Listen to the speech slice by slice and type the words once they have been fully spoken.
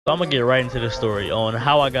So I'm gonna get right into the story on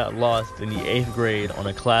how I got lost in the 8th grade on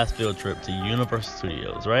a class field trip to Universal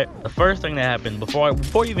Studios, right? The first thing that happened before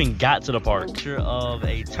we even got to the park, picture of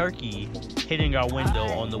a turkey hitting our window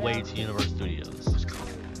on the way to Universal Studios.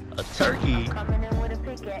 A turkey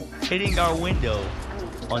hitting our window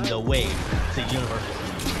on the way to Universal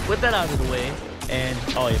Studios. With that out of the way, and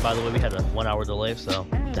oh yeah, by the way, we had a 1-hour delay, so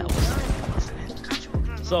that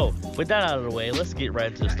wasn't it. So with that out of the way, let's get right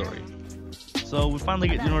into the story. So we finally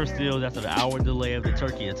get to Universal Studios after the hour delay of the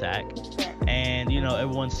turkey attack, and you know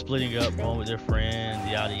everyone's splitting up, going with their friends,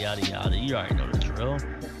 yada yada yada. You already know the drill.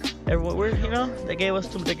 Everyone, they gave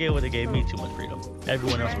me too much freedom.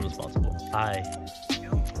 Everyone else was responsible.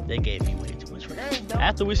 They gave me way too much freedom.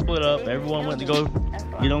 After we split up, everyone went to go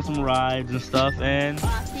get on some rides and stuff, and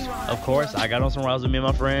of course I got on some rides with me and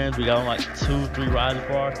my friends. We got on like 2-3 rides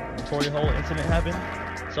before the whole incident happened.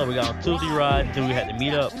 So we got on 2-3 rides until we had to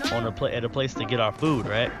meet up on at a place to get our food,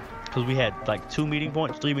 right? Because we had like 3 meeting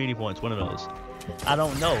points, one of those. I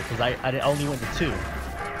don't know, because I only went to 2.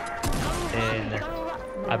 And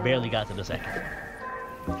I barely got to the second.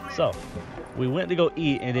 So we went to go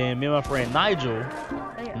eat, and then me and my friend Nigel's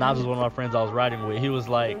one of my friends I was riding with. He was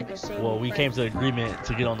like, well, we came to an agreement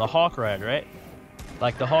to get on the Hawk ride, right?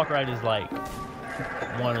 Like the Hawk ride is like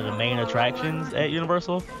one of the main attractions at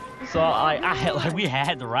Universal. So we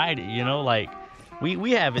had to ride it, like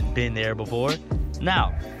we haven't been there before.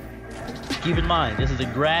 Now, keep in mind, this is a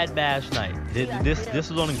GRAD-BASH night.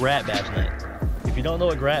 This was on a GRAD-BASH night. If you don't know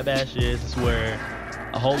what GRAD-BASH is, it's where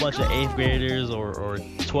a whole bunch of 8th graders or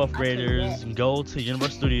 12th graders go to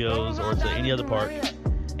Universal Studios or to any other park,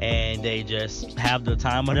 and they just have the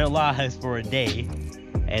time of their lives for a day,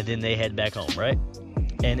 and then they head back home, right?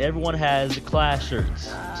 And everyone has class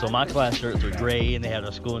shirts. So my class shirts were gray, and they had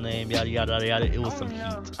our school name, yada yada yada yada. It was some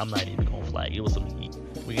heat. I'm not even gonna flag. It was some heat.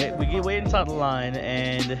 We get way inside the line,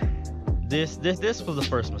 and this was the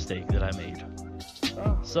first mistake that I made.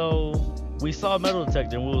 So we saw a metal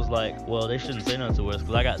detector, and we was like, well, they shouldn't say nothing to us,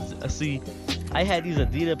 because I had these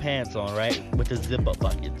Adidas pants on, right, with the zip up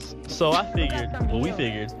buckets. So we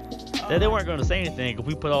figured that they weren't going to say anything if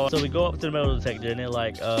we put all. So we go up to the metal detector, and they're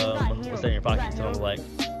like, what's in your pocket? So I'm like,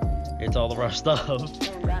 it's all of our stuff.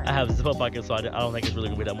 I have a zip up pocket, so I don't think it's really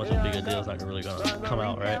gonna be that much of a big a deal. It's not really gonna come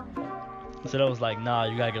out, right? So they was like, nah,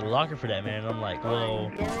 you gotta get a locker for that, man. And I'm like,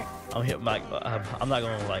 well, I'm not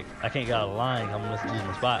gonna I can't get out of line. I'm gonna lose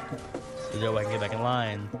my spot. So that way I can get back in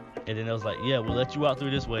line. And then they was like, yeah, we'll let you out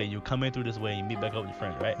through this way. You come in through this way, and you meet back up with your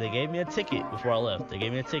friend, right? They gave me a ticket before I left. They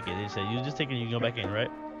gave me a ticket. They said, use this ticket, and you can go back in, right?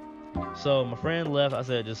 So my friend left. I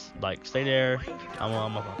said, just stay there. I'm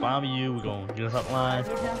gonna follow you. We're gonna get us up the line,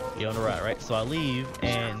 get on the ride, right? So I leave,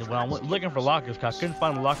 and when I went looking for lockers, cause I couldn't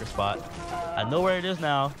find the locker spot. I know where it is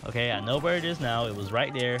now. Okay, I know where it is now. It was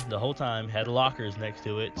right there the whole time. Had lockers next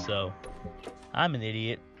to it. So I'm an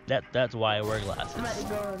idiot. That's why I wear glasses.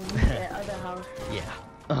 Yeah.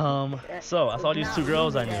 So I saw these 2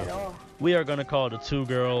 girls I knew. We are gonna call the 2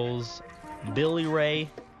 girls Billy Ray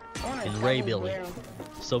and Ray Billy.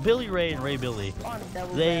 So Billy Ray and Ray Billy,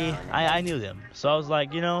 I knew them. So I was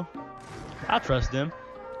like, I'll trust them.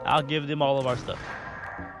 I'll give them all of our stuff.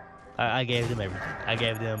 I gave them everything. I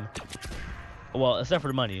gave them, well, except for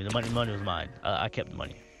the money. The money was mine. I kept the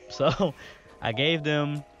money. So I gave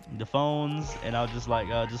them the phones, and I was just like,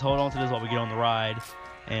 just hold on to this while we get on the ride,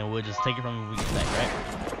 and we'll just take it from when we get back, right?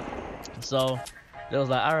 So they was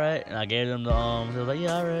like, all right, and I gave them the they was like,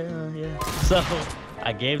 yeah, all right, yeah. So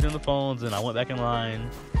I gave them the phones, and I went back in line,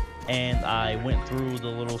 and I went through the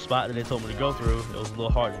little spot that they told me to go through. It was a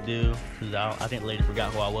little hard to do, because I think the lady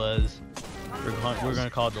forgot who I was. We're gonna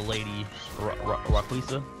call the lady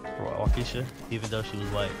Rakisha, even though she was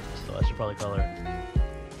white, so I should probably call her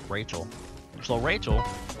Rachel. So Rachel,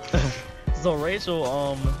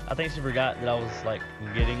 I think she forgot that I was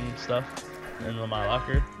getting stuff in my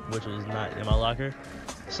locker, which was not in my locker.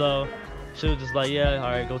 So she was just like, yeah,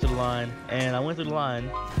 all right, go to the line. And I went through the line,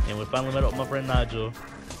 and we finally met up with my friend Nigel.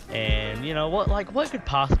 And you know what? What could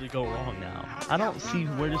possibly go wrong now? I don't see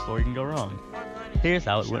where the story can go wrong. Here's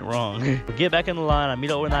how it went wrong. We get back in the line, I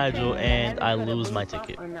meet up with Nigel, and I lose my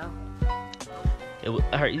ticket. You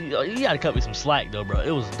gotta cut me some slack though, bro.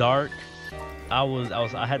 It was dark. I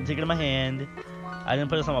had the ticket in my hand. I didn't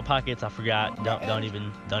put this in my pockets. I forgot. Don't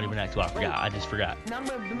even ask why I forgot. I just forgot.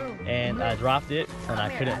 And I dropped it, and I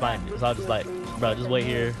couldn't find it. So I was just like, bro, just wait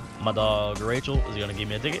here. My dog Rachel is gonna give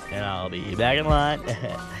me a ticket, and I'll be back in line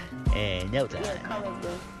in no time.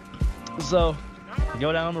 So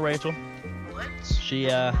go down to Rachel. She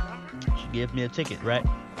gives me a ticket, right?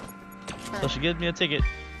 So she gives me a ticket,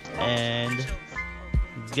 and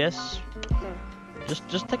guess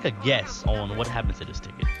Just take a guess on what happened to this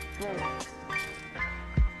ticket.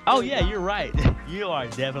 Oh yeah, you're right. You are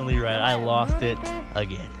definitely right. I lost it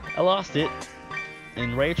again. I lost it,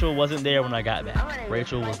 and Rachel wasn't there when I got back.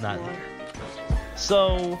 Rachel was not there.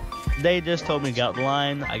 So they just told me to get out the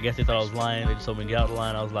line. I guess they thought I was lying. They just told me to get out the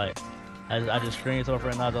line. I was like, I just screamed to my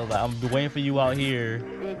friend. I was like, I'm waiting for you out here.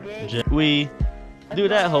 We do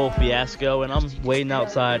that whole fiasco, and I'm waiting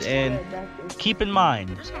outside. And keep in mind,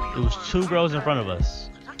 it was 2 girls in front of us.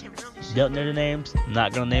 Don't know their names.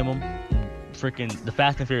 Not gonna name them. Freaking the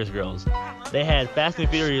Fast and Furious girls. They had Fast and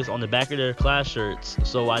Furious on the back of their class shirts,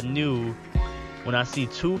 so I knew when I see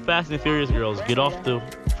 2 Fast and Furious girls get off the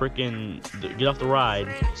ride,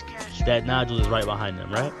 that Nigel is right behind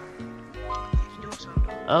them, right?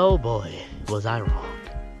 Oh boy, was I wrong.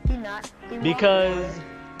 Because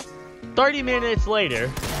 30 minutes later,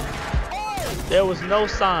 there was no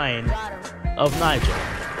sign of Nigel.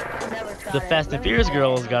 The Fast and Furious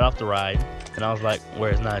girls got off the ride, and I was like,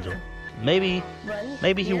 where's Nigel? Maybe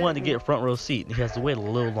he wanted to get a front row seat, and he has to wait a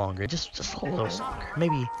little longer, just a little longer,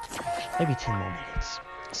 maybe 10 more minutes.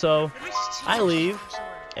 So I leave,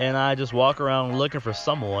 and I just walk around looking for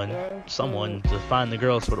someone to find the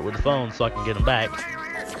girls with the phone so I can get them back.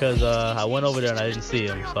 Because I went over there and I didn't see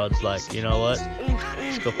them, so I was like, you know what,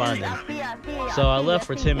 let's go find them. So I left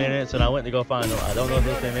for 10 minutes, and I went to go find them. I don't know if it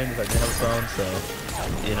was 10 minutes, I didn't have a phone,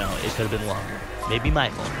 so, you know, it could have been longer. Maybe my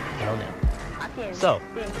phone, I don't know. So,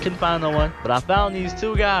 couldn't find no one, but I found these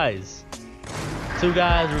 2 guys. 2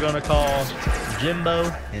 guys we're gonna call Jimbo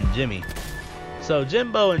and Jimmy. So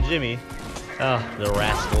Jimbo and Jimmy, the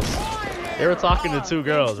rascals, they were talking to 2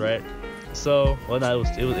 girls, right? So, well, no,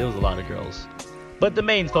 it was a lot of girls, but the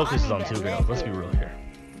main focus is on 2 girls. Let's be real here.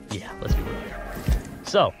 Yeah, let's be real here.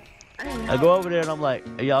 So, I go over there and I'm like,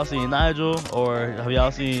 have y'all seen Nigel, or have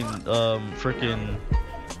y'all seen freaking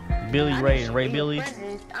Billy Ray and Ray Billy?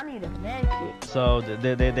 So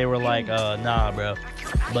they were like, nah, bro.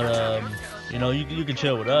 But you know, you can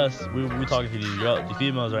chill with us. We talking to the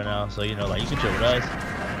females right now, so you know, like, you can chill with us.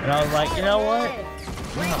 And I was like, you know what?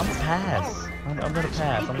 Yeah, I'm gonna pass. I'm gonna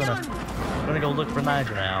pass. I'm gonna go look for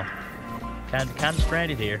Nigel now. Kind of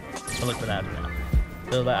stranded here. I'm gonna look for Nigel now.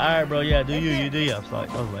 So like, all right, bro. Yeah, do you do you? I was like,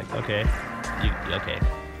 okay,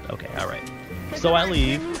 okay, all right. So I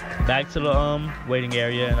leave back to the waiting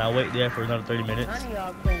area, and I wait there for another 30 minutes.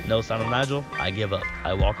 No sign of Nigel. I give up.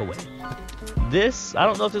 I walk away. I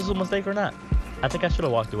don't know if this was a mistake or not. I think I should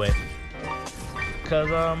have walked away. Cause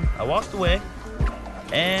I walked away,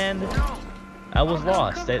 and I was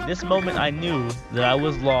lost. At this moment, I knew that I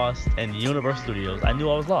was lost in Universal Studios. I knew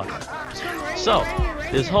I was lost. So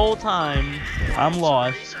this whole time I'm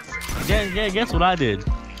lost. Guess what I did?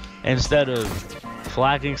 Instead of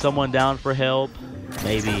flagging someone down for help,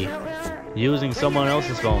 maybe using someone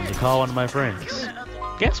else's phone to call one of my friends,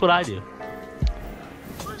 guess what I do?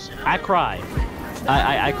 I cried.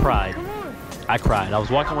 I cried. I was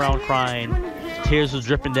walking around crying. Tears was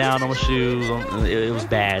dripping down on my shoes. It was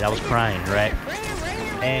bad. I was crying, right?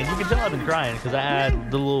 And you can tell I've been crying because I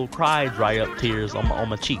had the little cry dry up tears on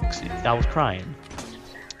my cheeks. I was crying.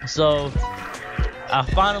 So I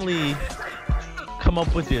finally come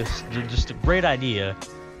up with just a great idea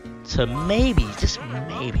to maybe, just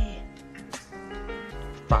maybe,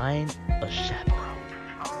 find a chaperone.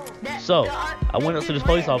 So I went up to this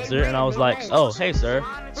police officer and I was like, oh, hey, sir.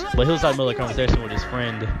 But he was like, another conversation with his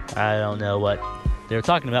friend. I don't know what they were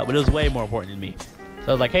talking about, but it was way more important than me. So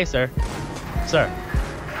I was like, hey, sir,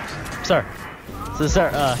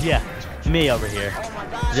 yeah, me over here,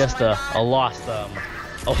 just a lost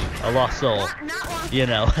soul, you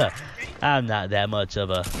know. I'm not that much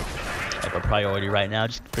of a priority right now.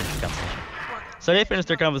 Just finish the conversation. So they finished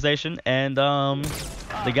their conversation, and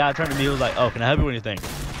the guy turned to me and was like, oh, can I help you with anything?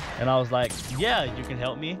 And I was like, yeah, you can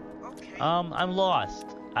help me. I'm lost.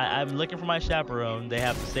 I'm looking for my chaperone. They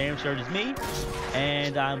have the same shirt as me,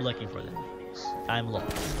 and I'm looking for them. I'm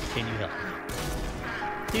lost. Can you help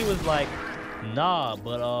me? He was like, nah,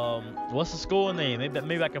 but what's the school name?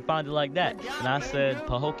 Maybe I can find it like that. And I said,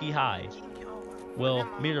 Pahokee High. Well,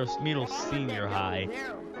 Middle Senior High.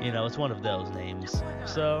 You know, it's one of those names.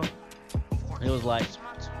 So it was like,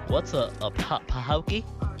 what's a Pahokee?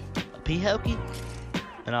 A Pahokee?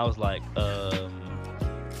 And I was like,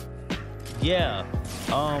 yeah.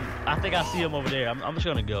 I think I see him over there. I'm just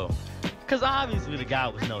gonna go. Cause obviously the guy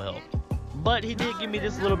was no help. But he did give me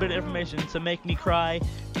this little bit of information to make me cry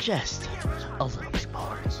just a little bit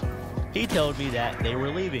more. He told me that they were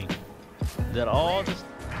leaving. That all the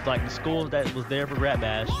schools that was there for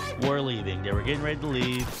GRAD-BASH were leaving. They were getting ready to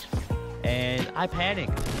leave. And I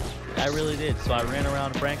panicked. I really did. So I ran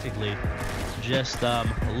around frantically, just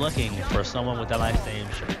looking for someone with my same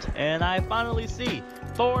shirt, and I finally see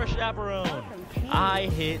for chaperone. I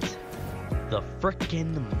hit the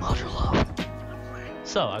frickin' motherlode.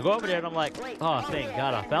 So I go over there and I'm like, oh, thank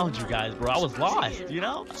God I found you guys, bro. I was lost, you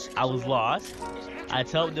know? I was lost. I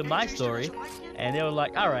told them my story, and they were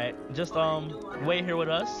like, all right, just wait here with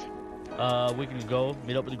us. We can go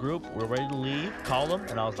meet up with the group. We're ready to leave. Call them.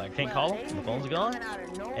 And I was like, can't call them. The phone's gone.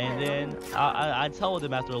 And then I told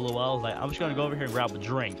them after a little while, I was like, I'm just going to go over here and grab a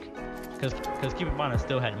drink. Because keep in mind, I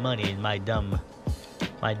still had money in my dumb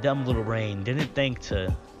little brain. Didn't think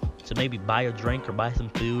to maybe buy a drink or buy some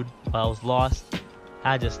food while I was lost.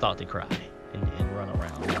 I just thought to cry and run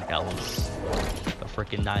around like I was a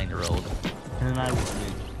freaking 9-year-old. And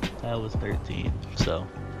I was 13. So,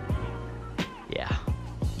 yeah.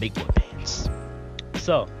 Big boy pants.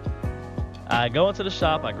 So, I go into the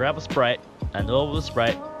shop, I grab a Sprite. I know it was a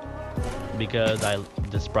Sprite because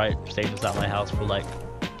the Sprite stayed inside my house for like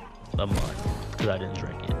a month because I didn't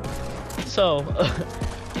drink it. So,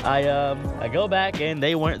 I go back and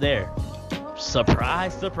they weren't there.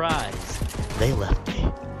 Surprise, surprise. They left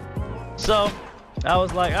me. So, I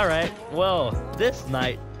was like, alright, well, this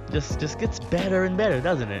night just gets better and better,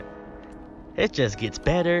 doesn't it? It just gets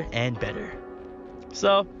better and better.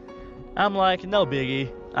 So, I'm like, no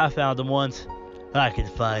biggie. I found them once. I can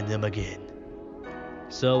find them again.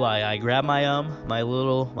 So I grab my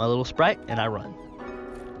little Sprite and I run.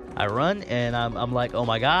 I run and I'm like, oh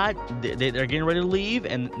my God, they're getting ready to leave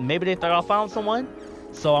and maybe they thought I found someone.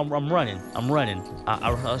 So I'm running.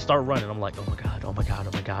 I start running. I'm like, oh my God, oh my God,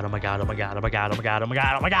 oh my God, oh my God, oh my God, oh my God, oh my God, oh my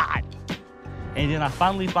God, oh my God. And then I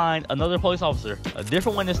finally find another police officer, a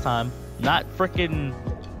different one this time, not freaking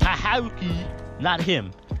Tahauki, not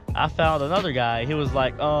him. I found another guy. He was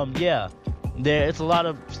like, yeah, it's a lot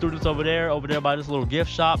of students over there by this little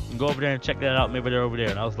gift shop. Go over there and check that out. Maybe they're over there.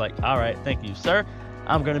 And I was like, all right, thank you, sir.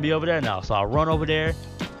 I'm gonna be over there now. So I run over there,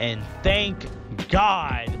 and thank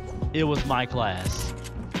God it was my class.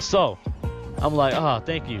 So I'm like, oh,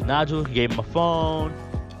 thank you, Nigel. He gave me my phone,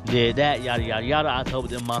 did that, yada yada yada. I told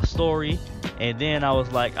them my story, and then I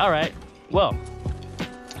was like, all right, well,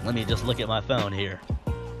 let me just look at my phone here.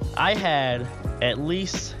 I had at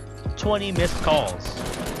least 20 missed calls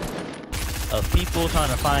of people trying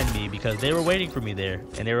to find me because they were waiting for me there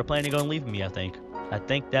and they were planning on leaving me. I think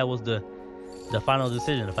that was the final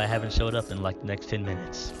decision if I haven't showed up in like the next 10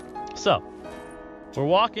 minutes. So we're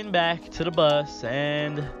walking back to the bus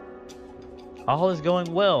and all is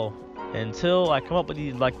going well until I come up with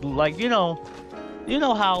these like you know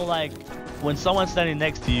how like when someone's standing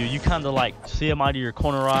next to you, you kind of like see them out of your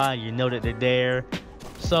corner eye, you know that they're there.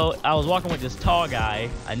 So I was walking with this tall guy.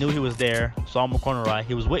 I knew he was there, saw him in the corner eye.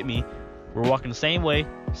 He was with me. We're walking the same way,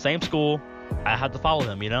 same school. I had to follow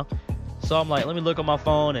him, you know? So I'm like, let me look on my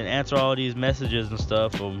phone and answer all these messages and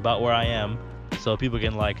stuff about where I am so people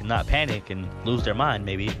can like not panic and lose their mind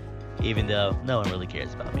maybe, even though no one really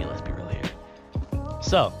cares about me, let's be real here.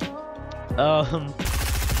 So,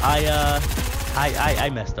 I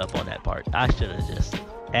messed up on that part. I should have just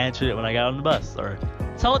answered it when I got on the bus or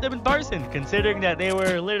told them in person, considering that they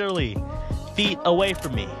were literally feet away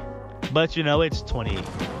from me. But you know, it's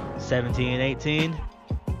 2017, 18.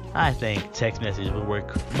 I think text message would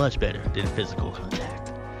work much better than physical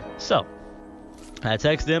contact. So I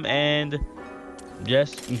text them and you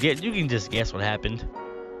can just guess what happened.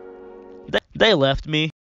 They left me.